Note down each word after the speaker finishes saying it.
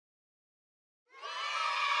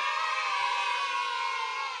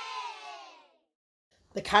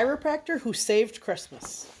The Chiropractor Who Saved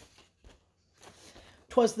Christmas.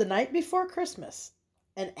 'Twas the night before Christmas,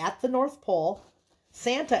 and at the North Pole,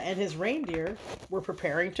 Santa and his reindeer were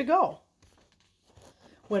preparing to go.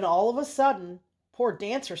 When all of a sudden, poor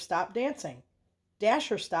Dancer stopped dancing,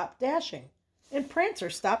 Dasher stopped dashing, and Prancer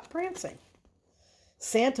stopped prancing.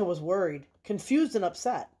 Santa was worried, confused, and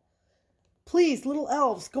upset. "Please, little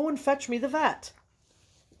elves, go and fetch me the vet."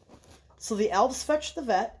 So the elves fetched the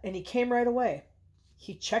vet, and he came right away.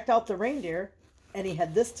 He checked out the reindeer, and he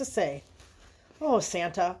had this to say: "Oh,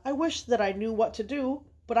 Santa, I wish that I knew what to do,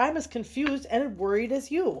 but I'm as confused and worried as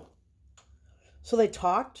you." So they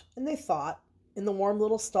talked and they thought in the warm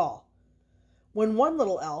little stall, when one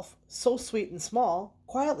little elf, so sweet and small,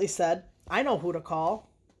 quietly said, "I know who to call.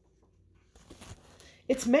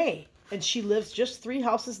 It's May, and she lives just 3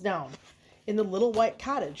 houses down in the little white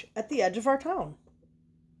cottage at the edge of our town."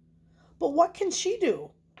 "But what can she do?"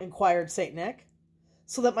 inquired Saint Nick,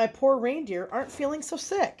 "so that my poor reindeer aren't feeling so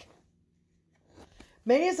sick?"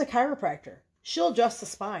 "May is a chiropractor. She'll adjust the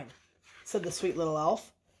spine," said the sweet little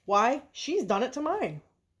elf. "Why, she's done it to mine.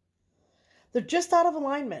 They're just out of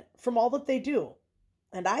alignment from all that they do.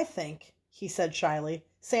 And I think," he said shyly,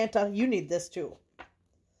 "Santa, you need this too."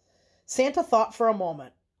 Santa thought for a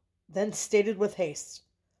moment, then stated with haste,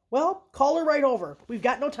 "Well, call her right over. We've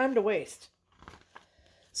got no time to waste."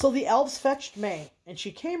 So the elves fetched May, and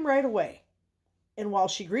she came right away. And while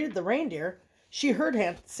she greeted the reindeer, she heard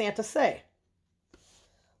Santa say,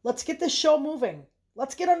 "Let's get this show moving.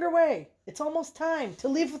 Let's get underway. It's almost time to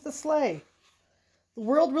leave with the sleigh. The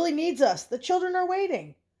world really needs us. The children are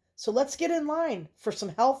waiting. So let's get in line for some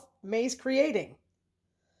health May's creating."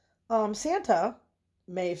 Santa,"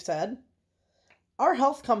 May said, "our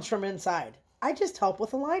health comes from inside. I just help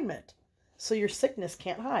with alignment, so your sickness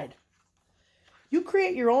can't hide. You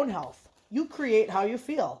create your own health. You create how you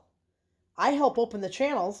feel. I help open the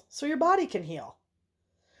channels so your body can heal.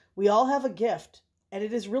 We all have a gift, and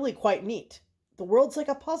it is really quite neat. The world's like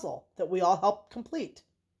a puzzle that we all help complete.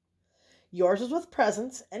 Yours is with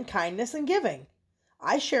presence and kindness and giving.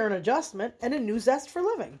 I share an adjustment and a new zest for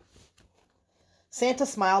living." Santa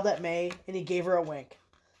smiled at May, and he gave her a wink.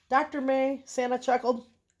 "Dr. May," Santa chuckled,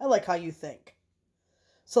 "I like how you think."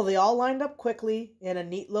 So they all lined up quickly in a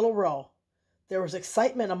neat little row. There was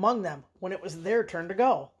excitement among them when it was their turn to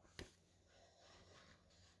go.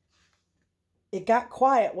 It got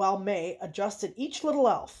quiet while May adjusted each little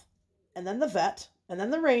elf, and then the vet, and then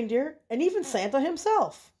the reindeer, and even Santa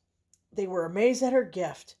himself. They were amazed at her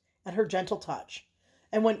gift and her gentle touch,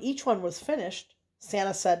 and when each one was finished,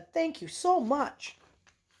 Santa said, "Thank you so much."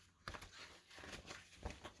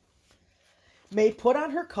 May put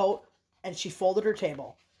on her coat, and she folded her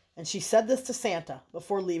table, and she said this to Santa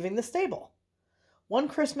before leaving the stable: "One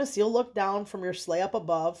Christmas you'll look down from your sleigh up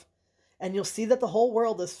above, and you'll see that the whole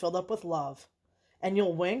world is filled up with love. And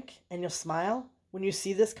you'll wink and you'll smile when you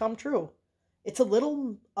see this come true. It's a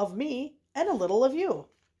little of me and a little of you."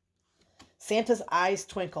 Santa's eyes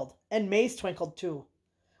twinkled, and May's twinkled too,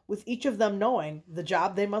 with each of them knowing the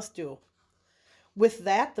job they must do. With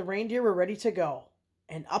that, the reindeer were ready to go,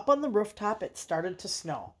 and up on the rooftop it started to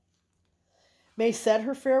snow. May said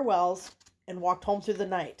her farewells and walked home through the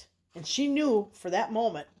night, and she knew for that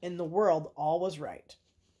moment in the world all was right.